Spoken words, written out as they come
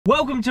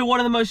Welcome to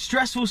one of the most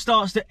stressful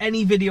starts to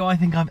any video I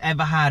think I've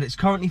ever had. It's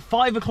currently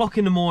 5 o'clock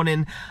in the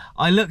morning.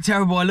 I look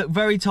terrible, I look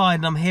very tired,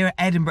 and I'm here at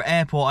Edinburgh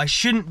Airport. I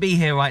shouldn't be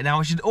here right now.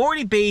 I should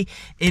already be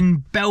in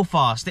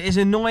Belfast. It is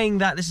annoying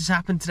that this has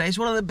happened today. It's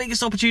one of the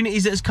biggest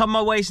opportunities that has come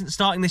my way since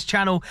starting this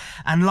channel.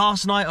 And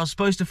last night I was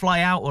supposed to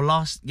fly out, or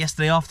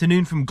yesterday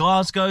afternoon, from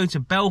Glasgow to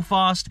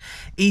Belfast.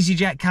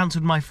 EasyJet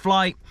cancelled my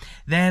flight.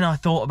 Then I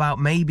thought about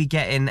maybe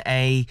getting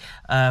a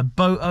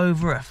boat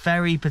over, a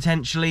ferry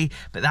potentially,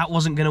 but that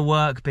wasn't going to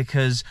work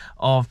because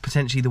of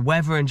potentially the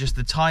weather and just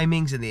the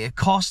timings and the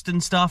cost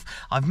and stuff.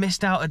 I've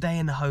missed out a day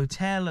in the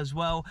hotel as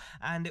well,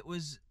 and it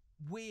was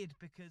weird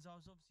because I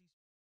was obviously...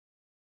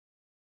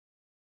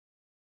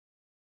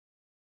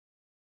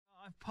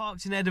 I've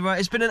parked in Edinburgh.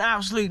 It's been an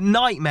absolute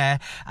nightmare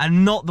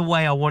and not the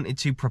way I wanted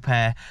to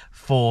prepare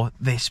for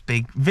this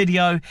big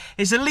video.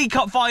 It's a League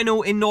Cup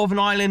final in Northern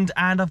Ireland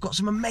and I've got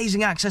some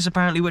amazing access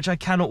apparently, which I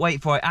cannot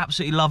wait for. I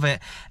absolutely love it.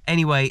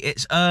 Anyway,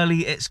 it's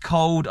early, it's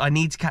cold, I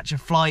need to catch a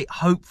flight.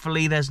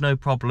 Hopefully there's no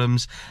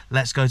problems.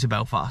 Let's go to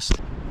Belfast.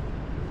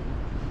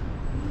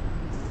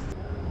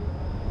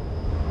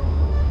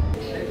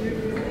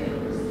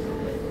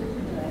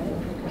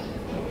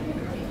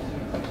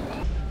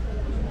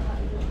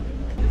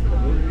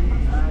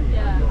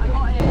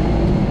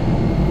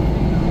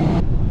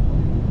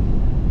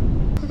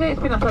 It's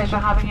been a pleasure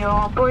having you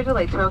on board. I'd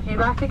like to welcome you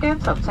back again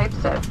sometime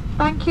soon.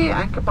 Thank you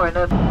and good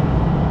morning.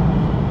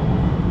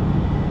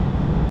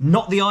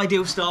 Not the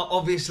ideal start,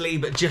 obviously,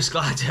 but just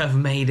glad to have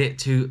made it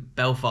to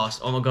Belfast.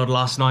 Oh my God,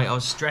 last night I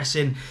was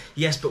stressing.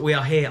 Yes, but we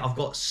are here. I've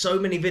got so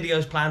many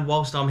videos planned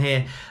whilst I'm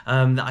here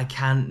that I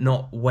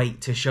cannot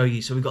wait to show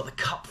you. So we've got the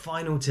Cup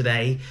final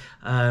today,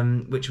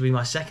 which will be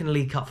my second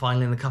League Cup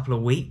final in a couple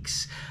of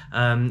weeks.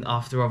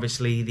 After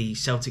obviously the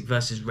Celtic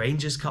versus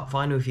Rangers Cup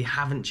final. If you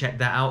haven't checked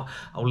that out,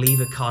 I'll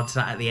leave a card to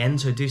that at the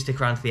end, so do stick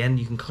around to the end.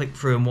 You can click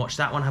through and watch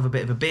that one, have a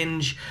bit of a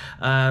binge.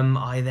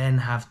 I then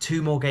have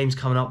two more games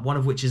coming up, one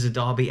of which is a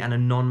derby and a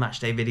non-match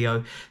day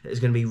video that is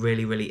going to be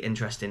really, really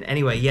interesting.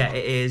 Anyway, yeah,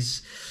 it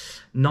is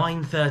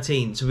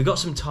 9:13, so we've got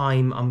some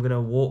time. I'm going to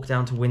walk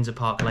down to Windsor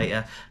Park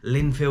later.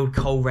 Linfield,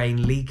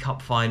 Coleraine, League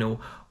Cup final.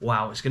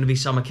 Wow, it's going to be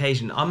some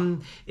occasion.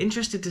 I'm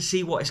interested to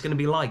see what it's going to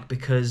be like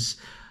because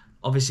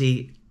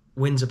obviously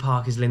Windsor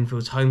Park is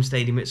Linfield's home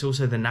stadium. It's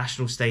also the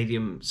national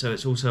stadium, so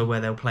it's also where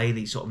they'll play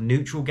these sort of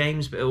neutral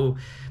games, but it'll,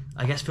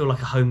 I guess, feel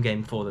like a home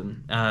game for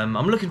them.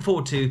 I'm looking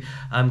forward to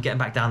getting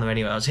back down there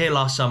anyway. I was here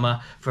last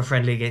summer for a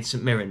friendly against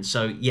St Mirren,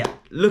 so yeah,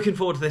 looking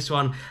forward to this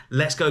one.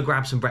 Let's go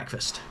grab some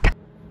breakfast.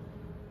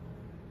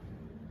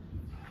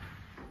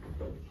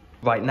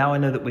 Right, now I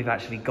know that we've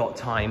actually got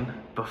time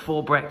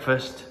before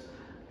breakfast.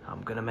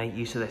 I'm gonna make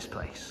use of this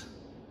place.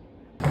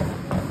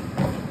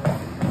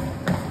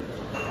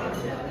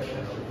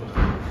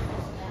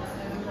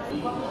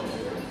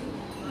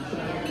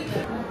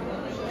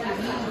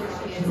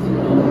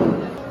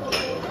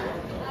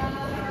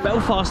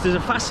 Belfast is a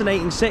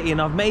fascinating city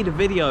and I've made a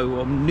video,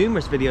 or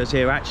numerous videos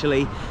here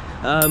actually,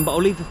 but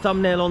I'll leave the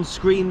thumbnail on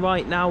screen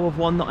right now of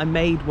one that I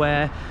made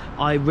where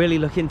I really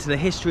look into the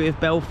history of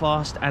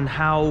Belfast and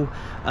how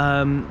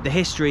the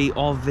history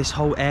of this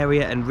whole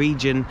area and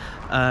region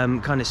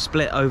kind of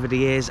split over the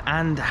years,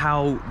 and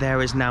how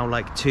there is now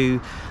like two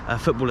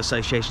football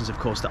associations, of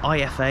course, the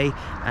IFA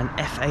and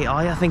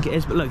FAI I think it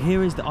is, but look,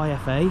 here is the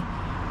IFA,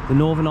 the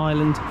Northern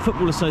Ireland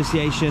Football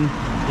Association. You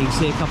can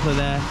see a couple of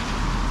their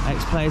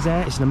ex-players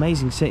there. It's an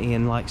amazing city,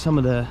 and like some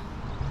of the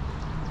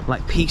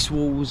like peace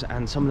walls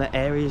and some of the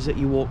areas that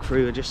you walk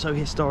through are just so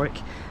historic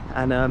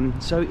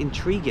and so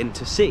intriguing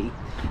to see.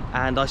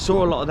 And I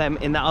saw a lot of them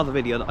in that other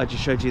video that I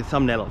just showed you the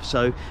thumbnail of.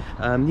 So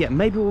yeah,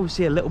 maybe we'll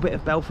see a little bit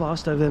of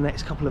Belfast over the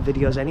next couple of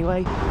videos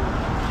anyway.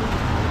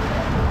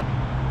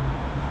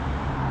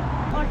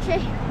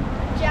 Archie,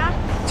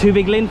 Jack. Two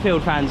big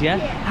Linfield fans, yeah?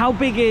 How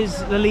big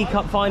is the League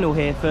Cup final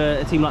here for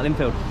a team like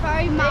Linfield?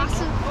 Very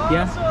massive.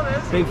 Yeah?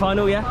 Big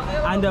final, yeah?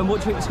 And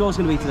what do you think the score's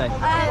going to be today?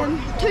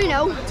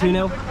 2-0.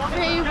 2-0?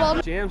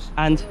 3-1. James.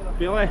 And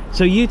Billy.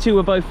 so you two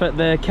were both at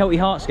the Celtic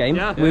Hearts game.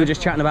 Yeah. We were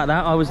just chatting about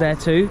that. I was there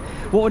too.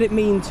 What would it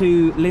mean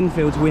to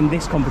Linfield to win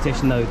this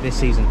competition though this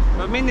season?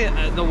 I mean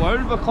the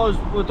world, because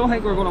we don't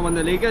think we're going to win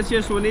the league this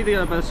year, so we need to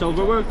get a bit of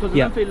silverware, because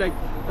Yeah. Linfield, like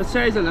the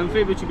size of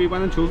Linfield, we should be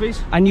winning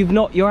trophies. And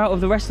you're out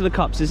of the rest of the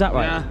cups, is that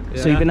right? Yeah.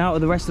 So you've been out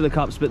of the rest of the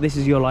cups, but this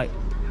is your like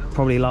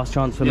probably last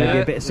chance for maybe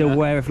a bit of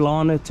silverware if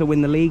Lana to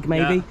win the league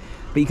maybe. Yeah.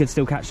 But you could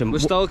still catch them. We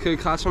still could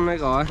catch them,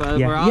 like,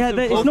 Yeah,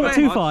 it's not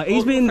too far.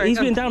 He's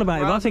been down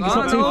about it, but I think it's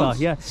not too far.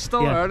 Yeah,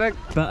 still yeah.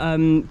 But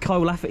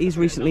Kyle Lafferty's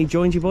recently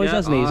joined you boys,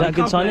 hasn't he? Is that a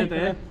good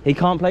signing? He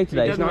can't play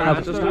today.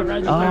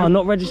 Oh,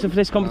 not registered for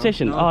this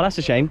competition. No. Oh, that's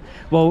a shame.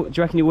 Well, do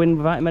you reckon you win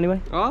without him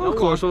anyway? Oh, of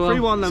course we will.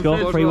 3-1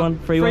 Linfield. 3-1.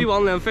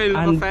 3-1 Linfield.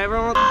 My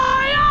favourite.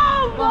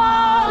 I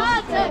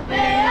want to be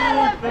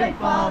a Linfield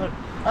fan.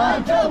 I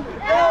don't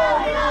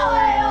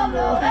know the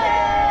way.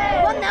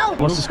 1-0.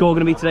 What's the score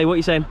going to be today? What are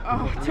you saying?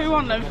 Oh,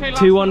 2-1 Linfield.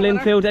 2-1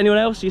 Linfield. Anyone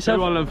else? Yourself?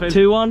 2-1 Linfield.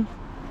 2-1.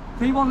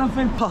 3-1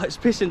 Linfield. Oh, it's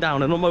pissing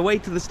down, and on my way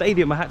to the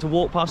stadium I had to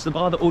walk past the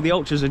bar that all the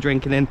ultras are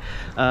drinking in.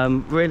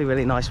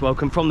 Really nice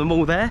welcome from them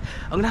all there.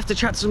 I'm gonna have to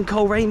chat to some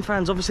Coleraine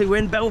fans. Obviously we're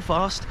in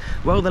Belfast,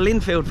 well the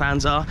Linfield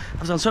fans are.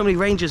 I've done so many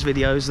Rangers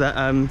videos that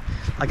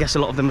I guess a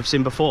lot of them have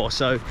seen before,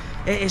 so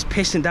it is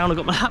pissing down. I've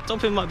got my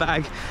laptop in my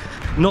bag.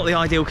 Not the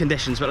ideal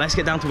conditions, but let's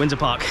get down to Windsor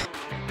Park.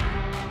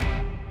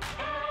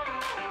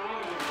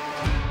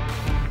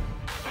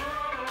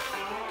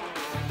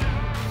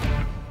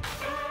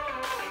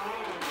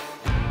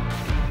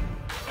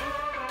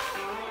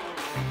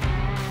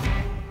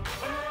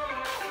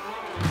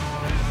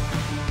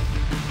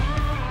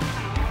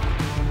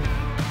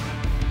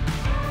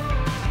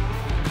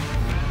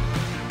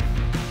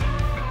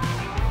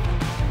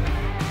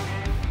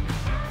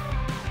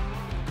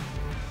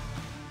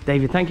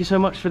 David, thank you so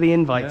much for the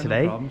invite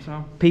today. No problem,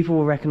 Sam. People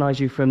will recognise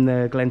you from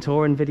the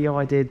Glentoran video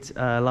I did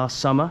last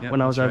summer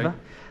when I was over.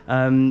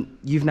 Right.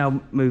 You've now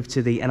moved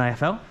to the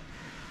NIFL.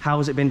 How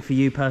has it been for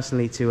you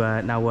personally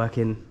to now work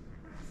in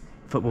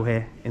football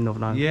here in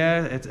Northern Ireland?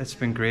 Yeah, it's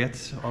been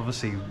great.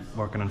 Obviously,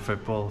 working in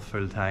football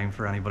full time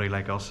for anybody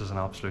like us is an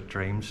absolute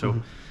dream.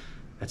 So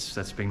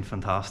it's been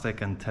fantastic.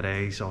 And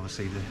today's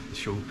obviously the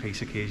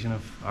showpiece occasion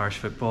of Irish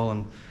football,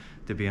 and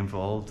to be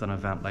involved in an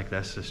event like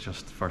this is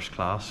just first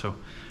class. So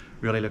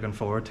really looking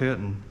forward to it,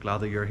 and glad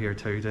that you're here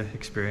too to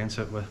experience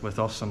it with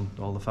us and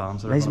all the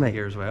fans that are going to be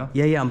here as well.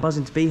 Yeah, I'm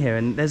buzzing to be here,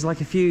 and there's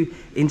like a few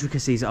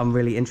intricacies that I'm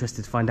really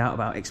interested to find out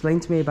about. Explain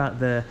to me about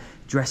the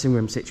dressing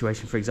room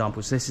situation, for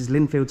example. So this is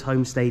Linfield's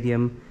home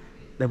stadium.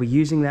 They were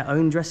using their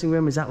own dressing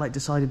room. Is that like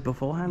decided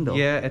beforehand? Or?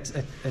 Yeah, it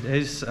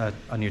is a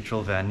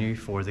neutral venue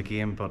for the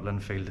game, but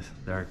Linfield,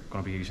 they're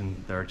going to be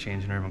using their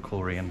changing room, and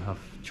Coleraine have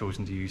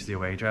chosen to use the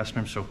away dressing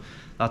room. So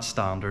that's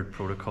standard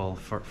protocol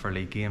for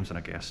league games, and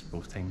I guess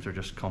both teams are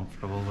just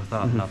comfortable with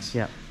that, and that's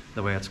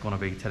the way it's going to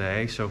be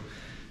today. So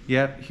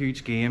yeah,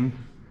 huge game,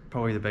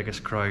 probably the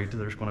biggest crowd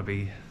there's going to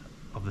be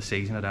of the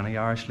season at any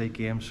Irish League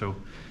game, so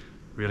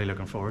really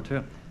looking forward to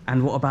it.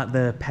 And what about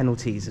the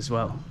penalties as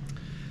well?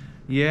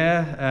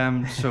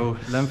 Yeah, so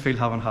Linfield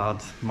haven't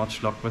had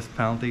much luck with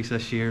penalties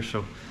this year,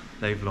 so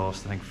they've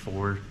lost I think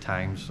 4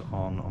 times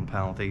on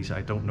penalties.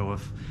 I don't know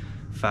if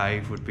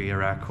 5 would be a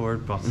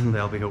record, but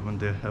they'll be hoping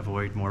to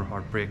avoid more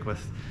heartbreak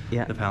with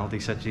the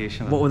penalty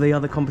situation. What were the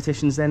other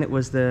competitions then? It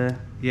was the...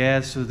 Yeah,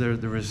 so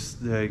there was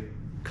the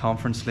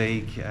Conference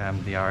League,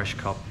 the Irish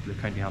Cup, the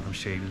County Antrim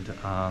Shield,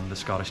 and the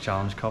Scottish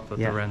Challenge Cup that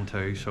they're in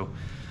too. So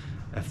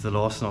if they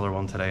lost another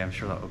one today, I'm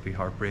sure that would be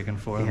heartbreaking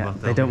for them. Yeah,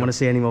 they don't want to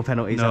see any more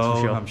penalties, no, that's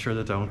for sure. I'm sure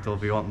they don't. They'll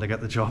be wanting to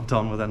get the job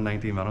done within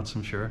 90 minutes,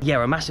 I'm sure.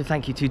 Yeah, a massive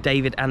thank you to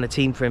David and the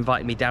team for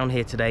inviting me down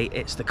here today.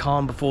 It's the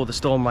calm before the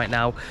storm right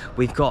now.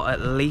 We've got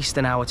at least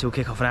an hour till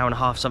kick-off, an hour and a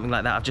half, something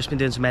like that. I've just been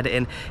doing some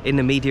editing in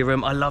the media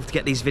room. I love to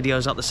get these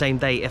videos up the same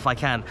day if I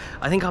can.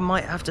 I think I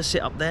might have to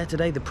sit up there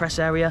today, the press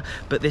area,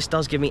 but this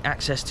does give me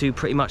access to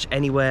pretty much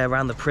anywhere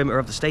around the perimeter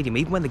of the stadium,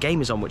 even when the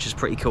game is on, which is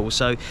pretty cool.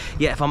 So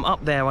yeah, if I'm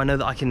up there, I know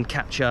that I can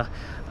capture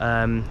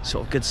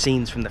sort of good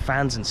scenes from the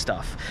fans and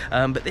stuff,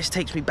 but this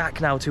takes me back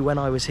now to when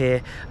I was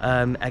here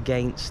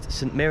against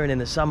St Mirren in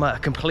the summer. A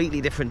completely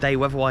different day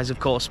weather-wise,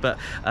 of course, but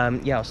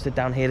yeah, I stood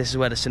down here. This is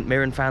where the St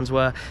Mirren fans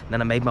were, and then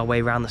I made my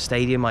way around the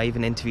stadium. I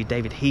even interviewed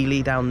David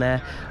Healy down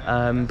there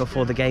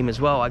before the game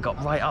as well. I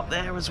got right up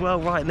there as well,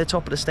 right in the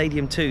top of the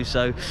stadium too.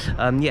 So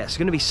yeah, it's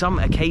going to be some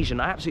occasion.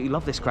 I absolutely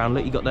love this ground.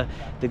 Look, you got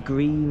the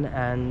green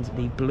and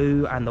the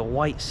blue and the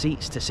white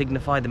seats to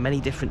signify the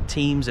many different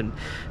teams and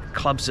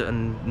clubs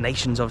and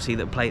nations, obviously,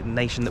 that play, the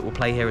nation that will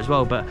play here as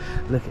well. But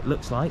look, it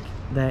looks like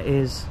there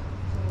is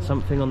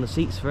something on the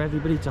seats for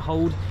everybody to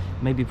hold,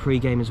 maybe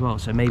pre-game as well.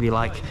 So maybe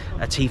like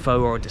a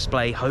tifo or a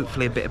display,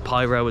 hopefully a bit of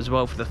pyro as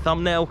well for the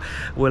thumbnail.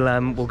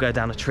 We'll go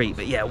down a treat.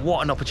 But yeah,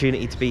 what an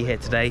opportunity to be here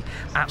today.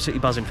 Absolutely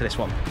buzzing for this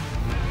one.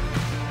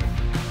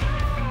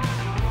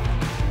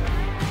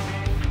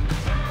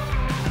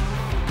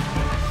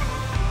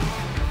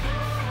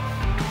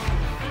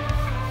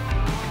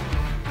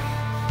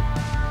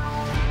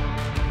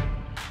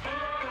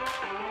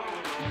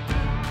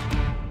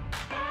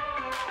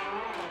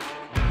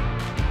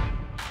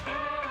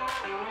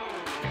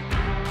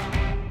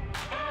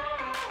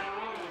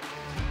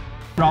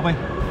 Robbie.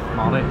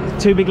 Molly.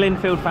 2 big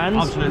Linfield fans.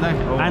 Absolutely.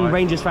 And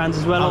Rangers fans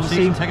as well, obviously.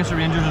 Season tickets to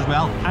Rangers as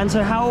well. And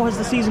so how has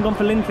the season gone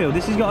for Linfield?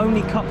 This is your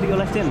only cup that you're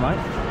left in, right?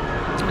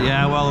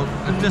 Yeah, well,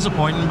 it's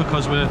disappointing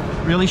because we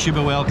really should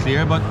be well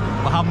clear, but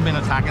we haven't been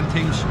attacking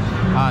teams,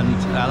 and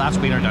that's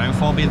been our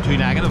downfall, being too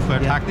negative for our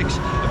tactics.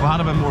 If we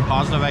had been more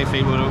positive, I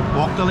feel we would have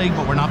walked the league,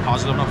 but we're not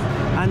positive enough.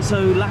 And so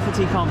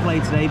Lafferty can't play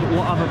today, but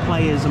what other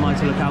players am I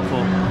to look out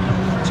for?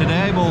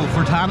 Today, well,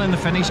 Vertanen, the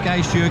Finnish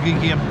guy's due a good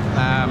game.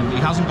 He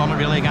hasn't done it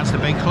really against the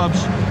big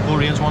clubs.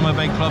 Colerane's one of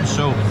the big clubs,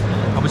 so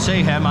I would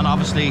say him, and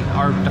obviously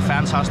our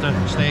defence has to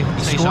stay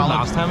solid.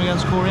 Last time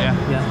against Coleraine.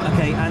 Yeah.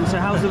 Okay, and so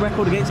how's the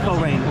record against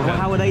Coleraine?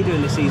 How are they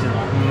doing this season?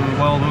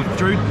 Well, we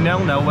drew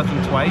 0-0 with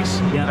them twice,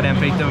 and then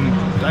beat them.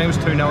 I think it was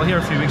 2-0 here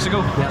a few weeks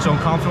ago. So I'm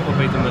confident we'll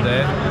beat them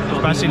today.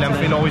 Especially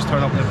Linfield always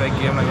turn up in a big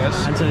game like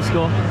this. And so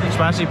score?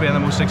 Especially being the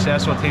most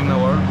successful team in the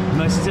world.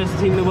 Most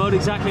successful team in the world,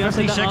 exactly.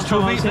 56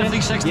 trophies,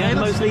 56 yeah,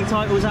 titles. most league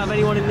titles out of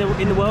anyone in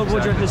the world.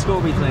 What do you reckon the score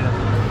will be today?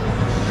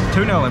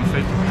 2-0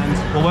 Linfield.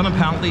 And we'll win in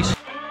penalties.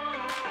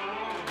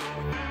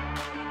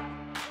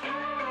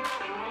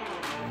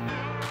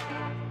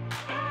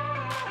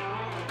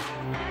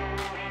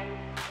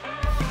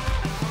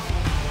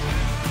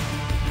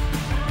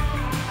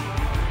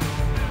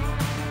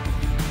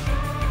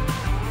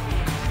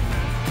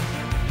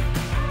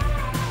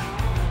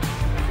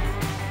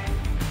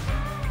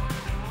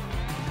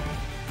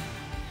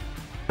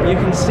 You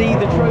can see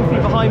the trophy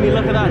behind me,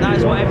 look at that, that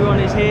is what everyone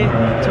is here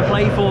to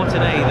play for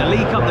today. The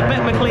League Cup, the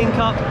Bet McLean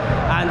Cup,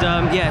 and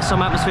yeah,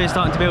 some atmosphere is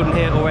starting to build in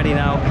here already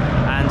now,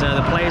 and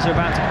the players are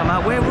about to come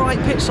out. We're right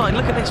pitchside,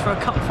 look at this for a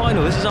cup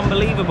final, this is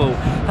unbelievable.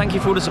 Thank you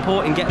for all the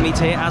support in getting me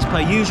to here as per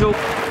usual.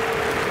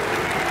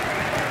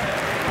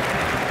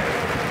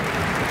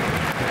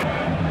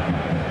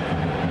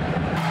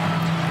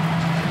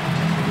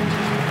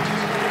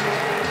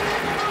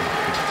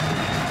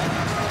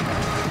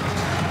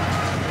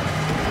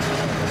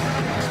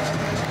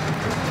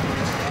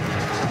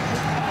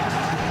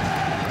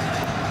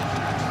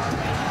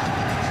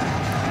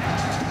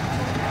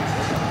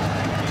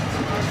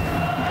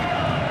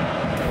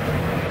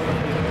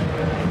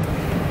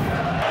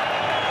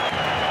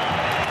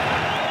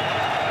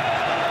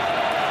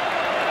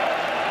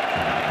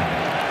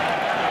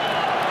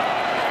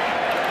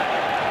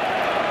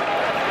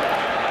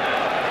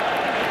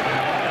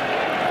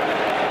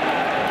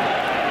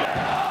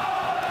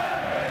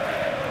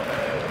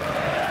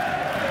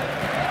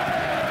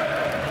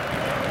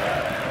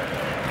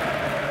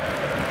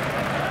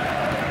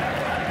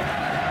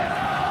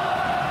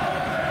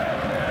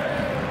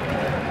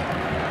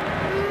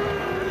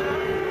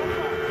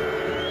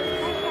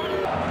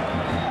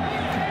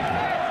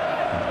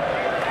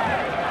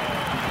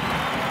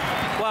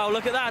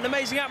 Look at that, an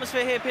amazing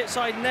atmosphere here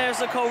pitchside, and there's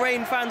the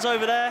Coleraine fans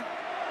over there.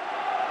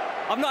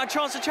 I've not had a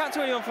chance to chat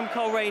to anyone from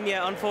Coleraine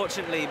yet,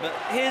 unfortunately, but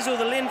here's all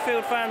the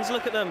Linfield fans,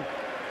 look at them.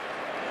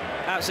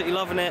 Absolutely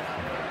loving it.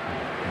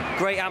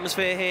 Great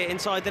atmosphere here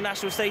inside the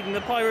National Stadium. The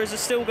pyros are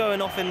still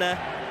going off in there.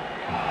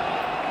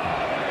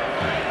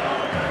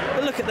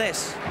 But look at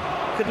this.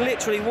 Could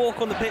literally walk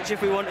on the pitch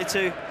if we wanted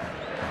to,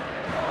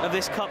 of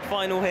this cup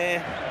final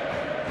here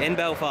in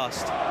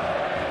Belfast.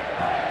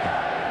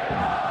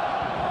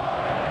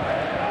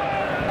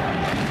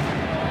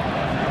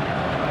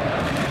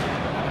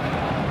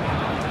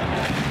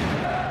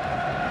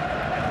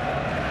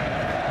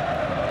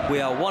 We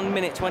are 1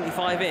 minute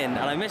 25 in, and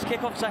I missed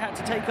kickoff, so I had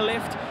to take a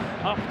lift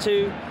up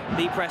to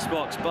the press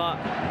box. But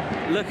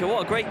look at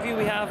what a great view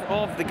we have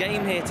of the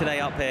game here today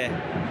up here.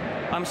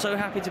 I'm so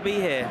happy to be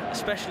here,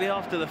 especially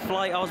after the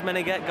flight I was meant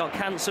to get got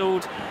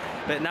cancelled.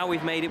 But now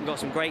we've made it, we've got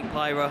some great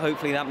pyro.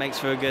 Hopefully that makes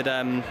for a good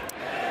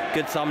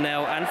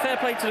thumbnail. And fair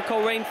play to the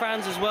Coleraine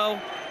fans as well,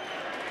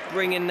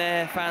 bringing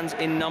their fans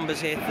in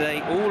numbers here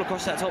today, all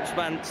across that top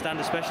stand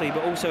especially,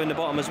 but also in the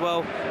bottom as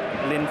well.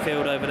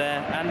 Linfield over there,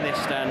 and this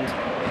stand,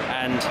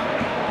 and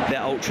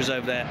their ultras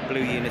over there,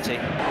 Blue Unity.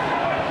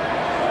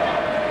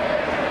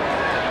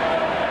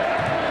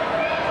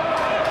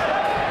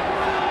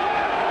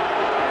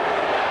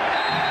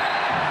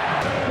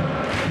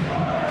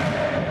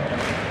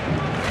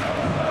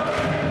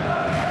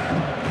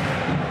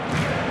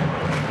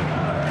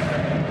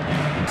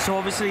 So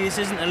obviously this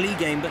isn't a league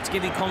game, but to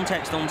give you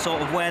context on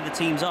sort of where the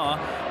teams are,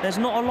 there's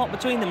not a lot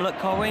between them. Look,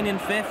 Coleraine in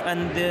 5th,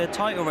 and the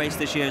title race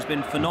this year has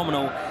been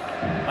phenomenal.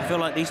 I feel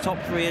like these top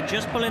 3 are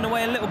just pulling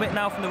away a little bit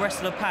now from the rest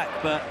of the pack,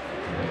 but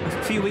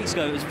a few weeks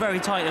ago it was very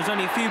tight. There was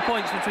only a few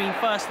points between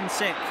 1st and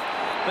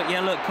 6th. But yeah,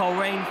 look,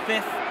 Coleraine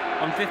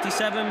 5th on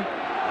 57,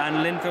 and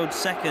Linfield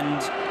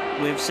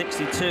 2nd with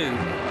 62.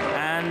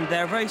 And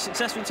they're a very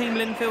successful team,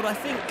 Linfield. I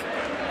think,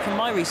 from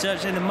my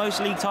research, they're the most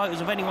league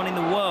titles of anyone in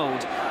the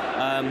world.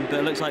 But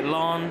it looks like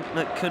Larne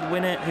that could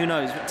win it, who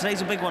knows. But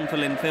today's a big one for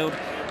Linfield,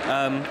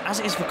 as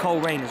it is for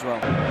Coleraine as well.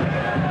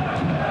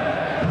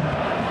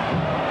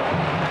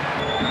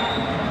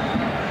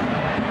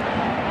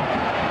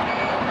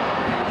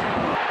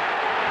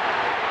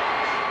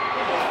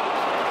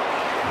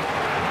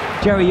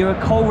 Jerry, you're a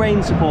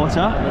Coleraine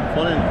supporter. I've been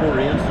following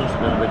Coleraine since I've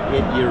been about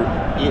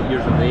 8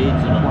 years of age,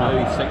 and I'm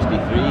now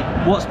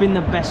 63. What's been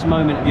the best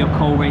moment of your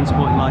Coleraine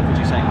supporting life, would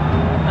you say?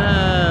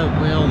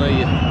 Well, now,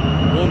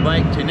 going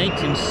back to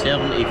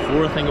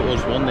 1974, I think it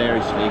was, won the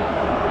Irish League.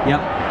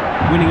 Yep,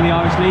 winning the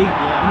Irish League,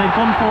 and they've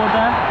gone forward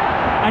there.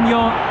 And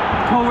your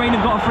Coleraine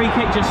have got a free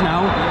kick just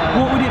now.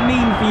 What would it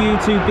mean for you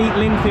to beat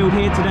Linfield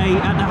here today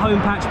at the home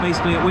patch,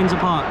 basically, at Windsor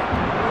Park?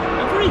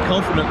 I'm very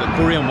confident that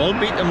Coleraine will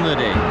beat them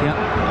today. Yep.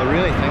 I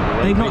really think they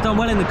will. They've not done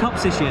well in the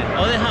Cups this year.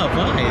 Oh, they have,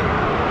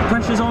 aye.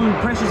 Pressure's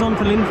on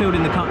for Linfield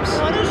in the Cups.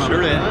 Oh,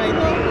 surely, aye.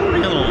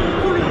 No,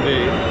 Coleraine will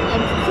be.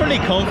 I'm fairly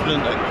pretty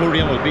confident that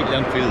Coleraine will beat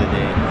Linfield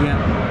today.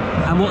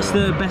 Yeah. And what's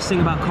the best thing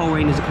about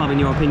Coleraine as a club in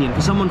your opinion?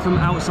 For someone from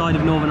outside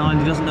of Northern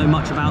Ireland who doesn't know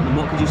much about them,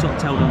 what could you sort of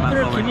tell them about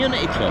They're Coleraine? a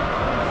community club.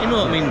 You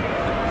know, I mean,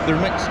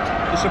 they're mixed.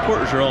 The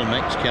supporters are all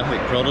mixed,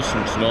 Catholic,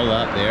 Protestants and all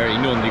that there. You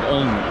know, and they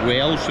all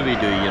well, so we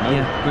do, you know.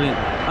 Yeah, brilliant.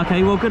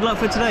 Okay, well, good luck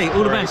for today.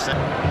 All the best.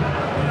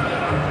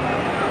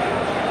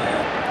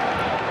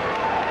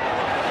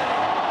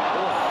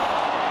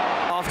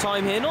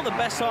 Half-time here. Not the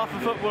best half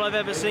of football I've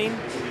ever seen.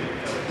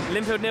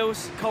 Linfield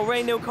nils,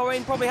 Coleraine nil.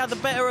 Coleraine probably had the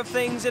better of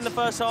things in the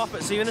first half,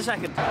 but see you in a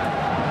second.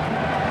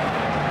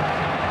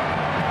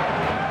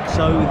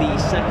 So the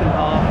second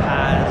half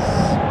has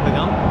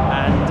begun,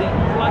 and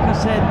like I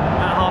said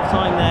at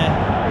half-time there,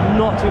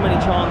 not too many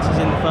chances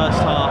in the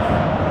first half.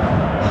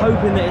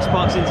 Hoping that it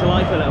sparks into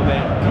life a little bit.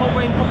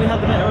 Coleraine probably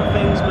had the better of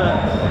things, but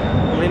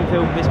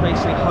Linfield, this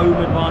basically home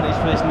advantage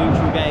for this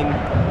neutral game.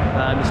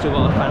 You still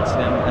got to fancy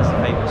them as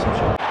the favourites, I'm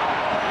sure.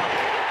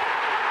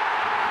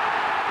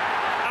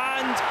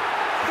 And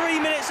 3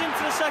 minutes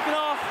into the second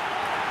half,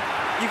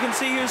 you can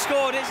see who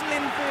scored. It's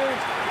Linfield.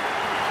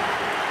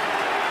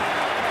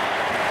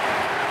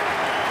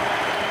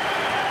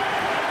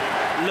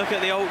 Look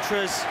at the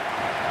ultras,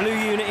 Blue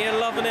Unity are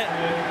loving it.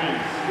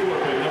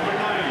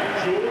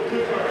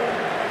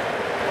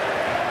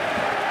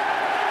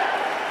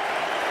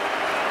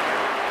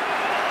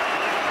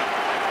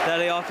 There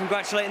they are,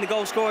 congratulating the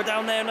goal scorer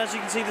down there, and as you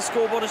can see the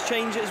scoreboard has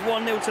changed. It's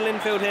 1-0 to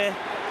Linfield here.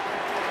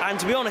 And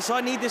to be honest,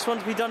 I need this one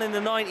to be done in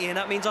the 90, and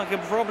that means I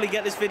could probably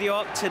get this video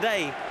up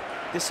today,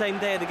 the same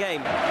day of the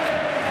game.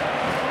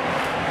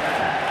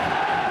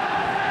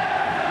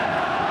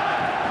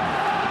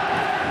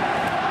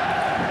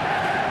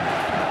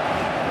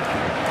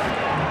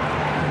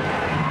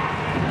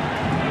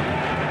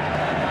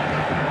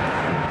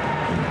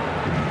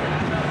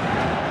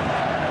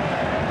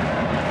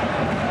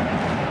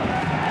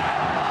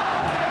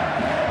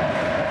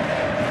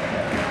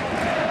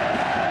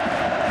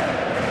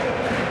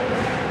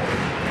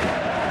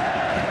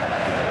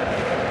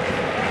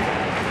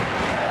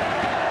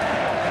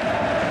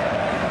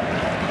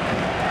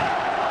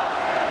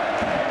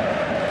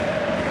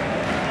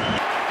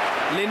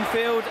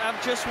 Linfield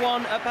have just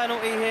won a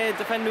penalty here.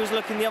 Defender was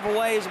looking the other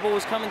way as the ball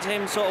was coming to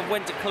him, sort of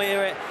went to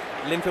clear it.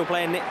 Linfield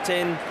player nipped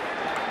in,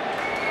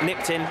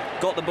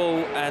 got the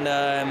ball, and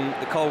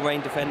the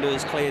Coleraine defender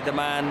has cleared the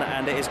man,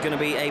 and it is going to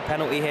be a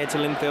penalty here to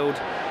Linfield.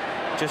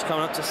 Just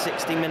coming up to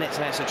 60 minutes,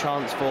 and it's a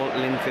chance for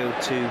Linfield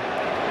to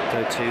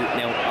go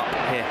 2-0 up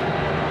here.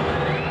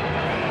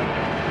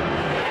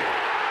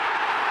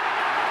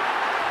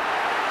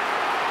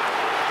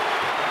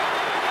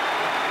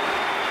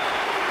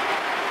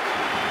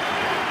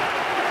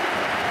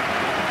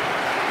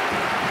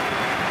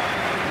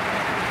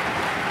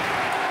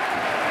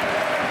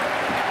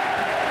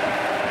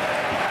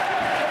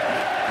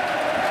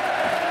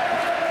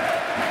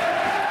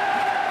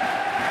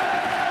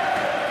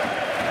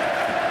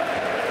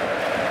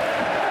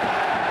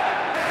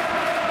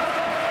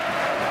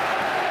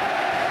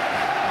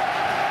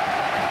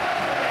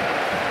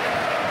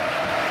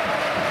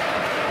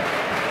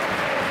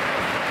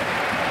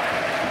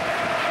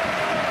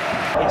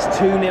 It's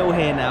 2-0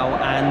 here now,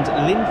 and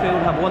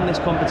Linfield have won this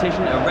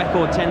competition a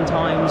record 10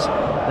 times.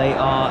 They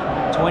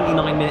are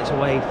 29 minutes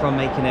away from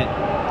making it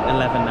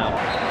 11 now.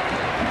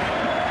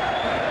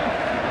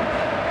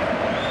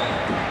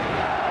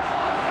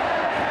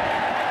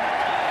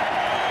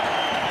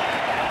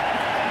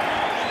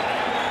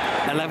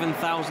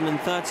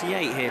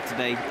 $11,038 here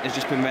today has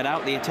just been read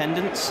out, the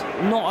attendance.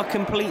 Not a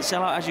complete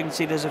sellout, as you can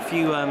see. There's a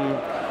few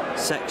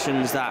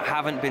sections that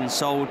haven't been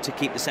sold to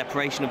keep the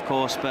separation, of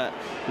course, but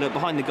look,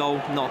 behind the goal,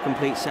 not a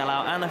complete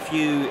sellout, and a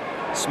few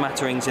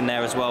smatterings in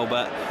there as well,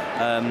 but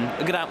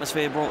a good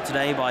atmosphere brought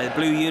today by the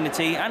Blue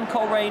Unity and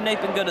Coleraine. They've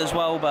been good as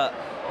well, but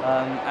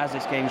as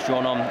this game's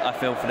drawn on, I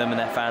feel for them and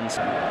their fans.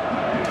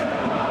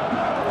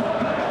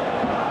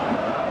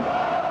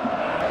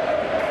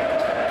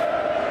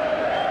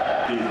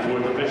 The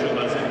fourth official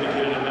has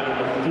indicated a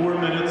minimum of 4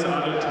 minutes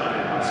out of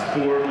time. It's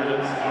 4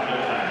 minutes out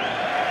of time.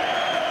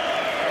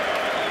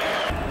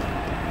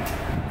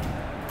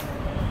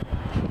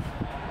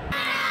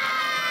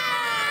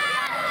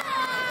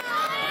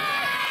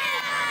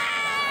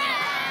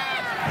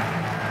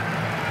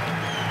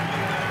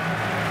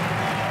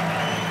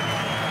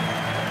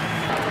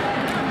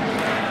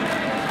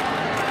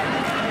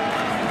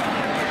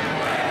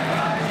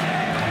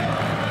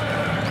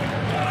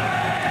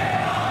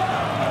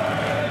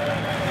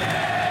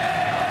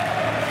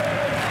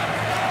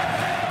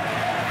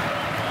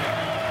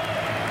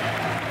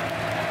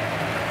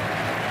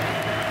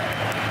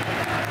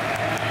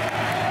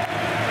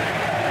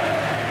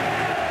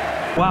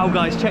 Wow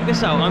guys, check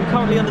this out. I'm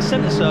currently on the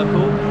centre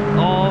circle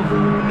of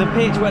the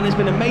pitch where there's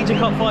been a major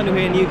cup final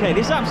here in the UK.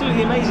 This is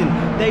absolutely amazing.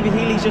 David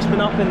Healy's just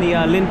been up and the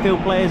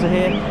Linfield players are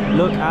here.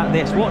 Look at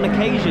this, what an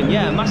occasion.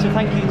 Yeah, massive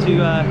thank you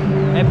to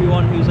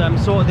everyone who's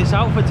sorted this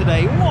out for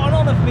today. What an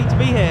honour for me to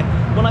be here.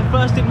 when I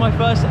first did my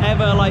first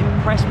ever like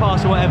press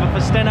pass or whatever for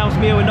Stenhouse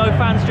Meal with no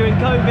fans during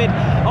COVID,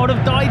 I would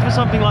have died for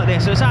something like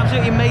this. So it's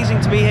absolutely amazing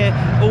to be here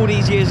all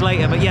these years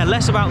later. But yeah,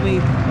 less about me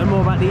and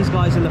more about these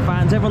guys and the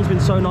fans. Everyone's been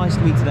so nice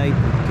to me today.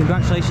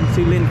 Congratulations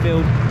to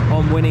Linfield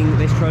on winning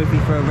this trophy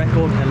for a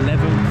record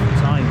 11th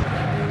time.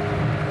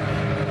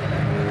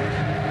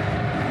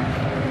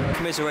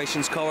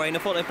 Commiserations, Coleraine. I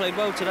thought they played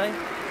well today,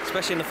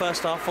 especially in the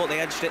first half. Thought they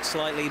edged it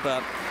slightly,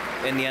 but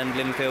in the end,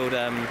 Linfield,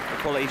 the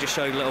quality just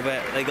showed a little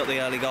bit. They got the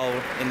early goal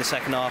in the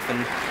second half,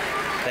 and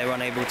they were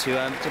unable to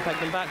peg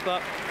them back.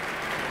 But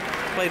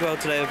played well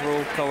today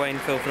overall. Coleraine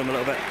fell for them a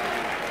little bit.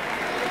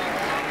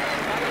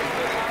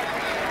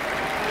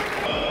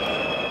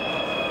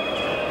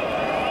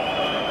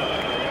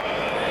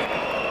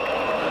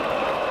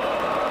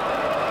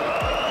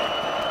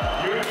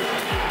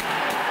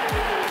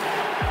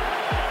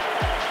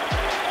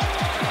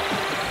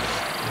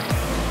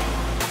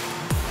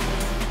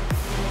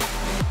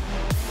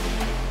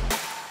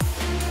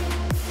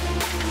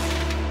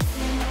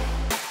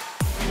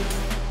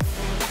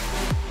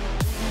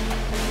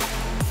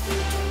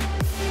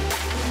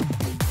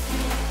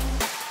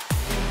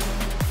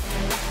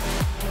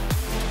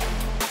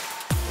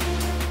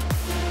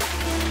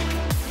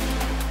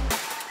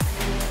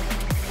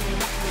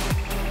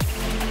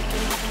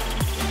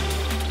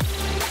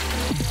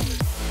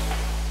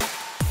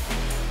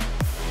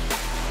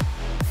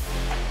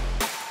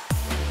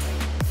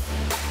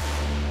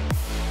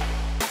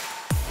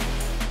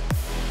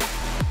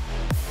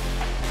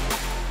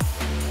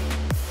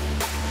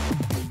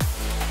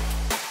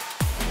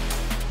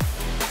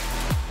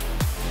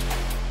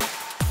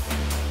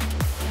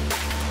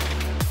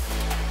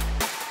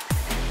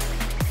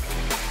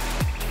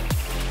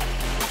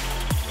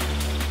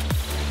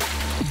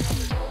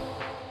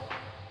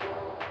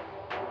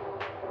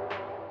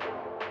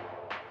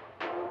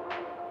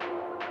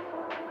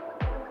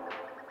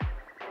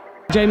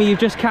 Jamie, you've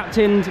just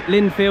captained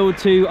Linfield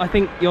to, I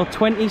think, your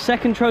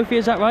 22nd trophy,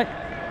 is that right?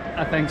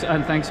 I think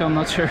so, I'm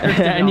not sure.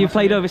 And you've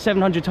played over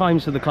 700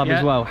 times for the club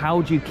as well.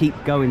 How do you keep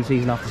going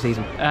season after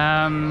season?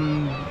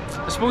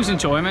 I suppose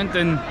enjoyment,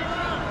 and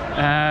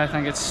I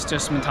think it's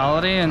just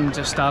mentality and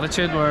just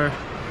attitude, where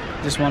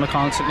you just want to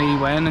constantly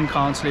win and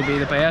constantly be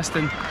the best.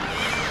 And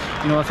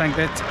you know, I think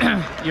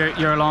that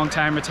you're a long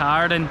time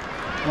retired and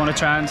you want to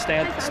try and stay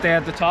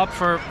at the top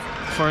for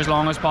as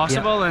long as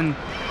possible. Yep.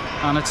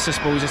 And it's, I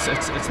suppose, it's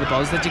the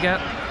buzz that you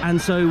get.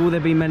 And so, will there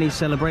be many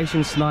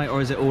celebrations tonight, or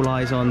is it all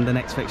eyes on the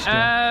next fixture?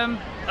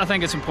 I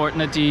think it's important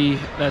that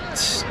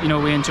you know,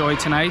 we enjoy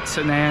tonight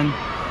and then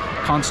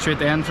concentrate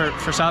then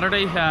for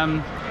Saturday.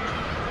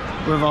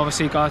 We've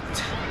obviously got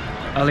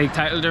a league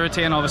title to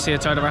retain. Obviously,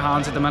 it's out of our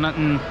hands at the minute,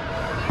 and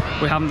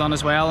we haven't done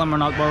as well, and we're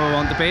not where we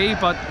want to be.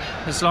 But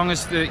as long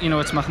as you know,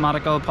 it's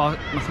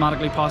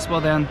mathematically possible,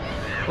 then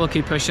we'll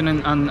keep pushing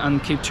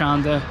and keep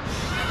trying to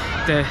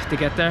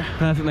get there.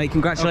 Perfect, mate.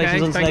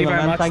 Congratulations on today,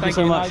 man. Thank you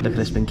so much. Look at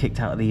this, been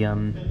kicked out of the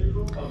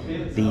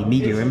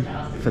media room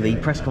for the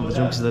press conference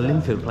room because the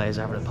Linfield players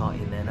are having a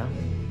party in there now.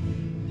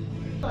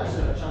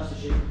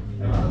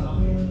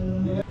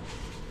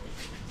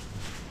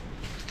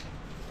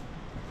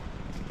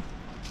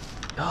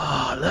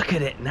 Oh, look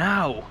at it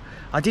now.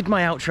 I did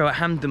my outro at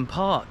Hampden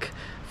Park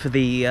for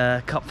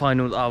the cup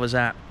final that I was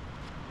at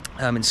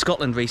in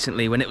Scotland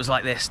recently, when it was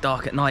like this,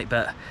 dark at night,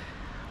 but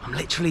I'm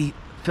literally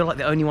feel like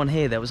the only one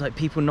here. There was like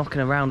people knocking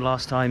around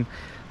last time,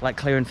 like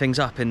clearing things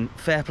up, and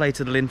fair play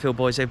to the Linfield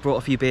boys. They've brought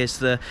a few beers to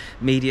the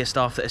media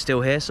staff that are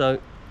still here,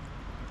 so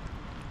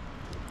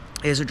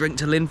here's a drink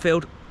to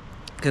Linfield.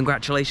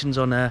 Congratulations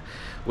on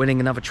winning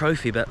another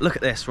trophy. But look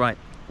at this, right,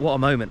 what a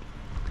moment.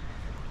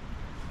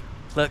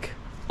 Look,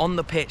 on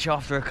the pitch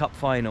after a cup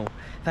final.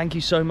 Thank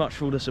you so much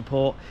for all the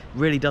support.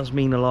 Really does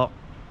mean a lot.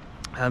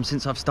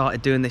 Since I've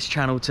started doing this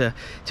channel, to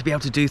be able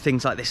to do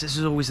things like this. This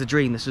was always the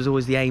dream, this was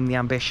always the aim, the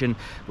ambition,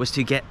 was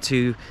to get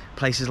to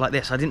places like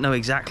this. I didn't know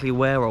exactly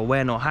where or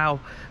when or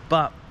how,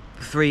 but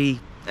 3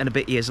 and a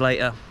bit years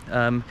later,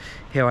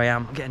 here I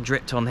am. I'm getting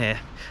dripped on here,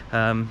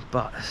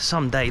 but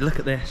someday, look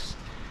at this.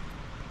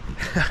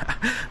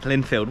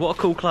 Linfield, what a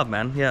cool club,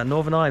 man. Yeah,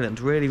 Northern Ireland,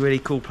 really, really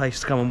cool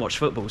place to come and watch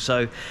football.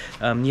 So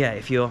yeah,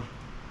 if you're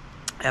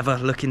ever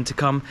looking to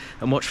come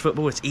and watch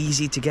football, it's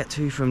easy to get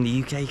to from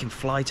the UK. You can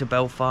fly to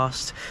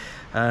Belfast,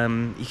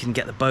 you can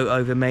get the boat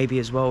over maybe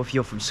as well if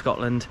you're from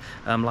Scotland,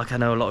 like I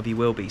know a lot of you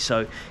will be.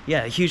 So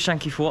yeah, a huge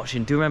thank you for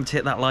watching. Do remember to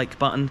hit that like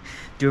button,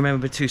 do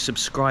remember to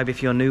subscribe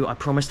if you're new. I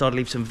promised I'd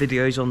leave some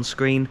videos on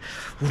screen.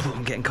 Ooh,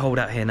 I'm getting cold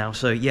out here now,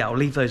 so yeah, I'll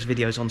leave those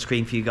videos on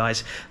screen for you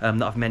guys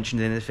that I've mentioned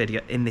in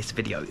this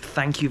video.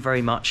 Thank you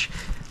very much,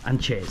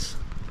 and cheers.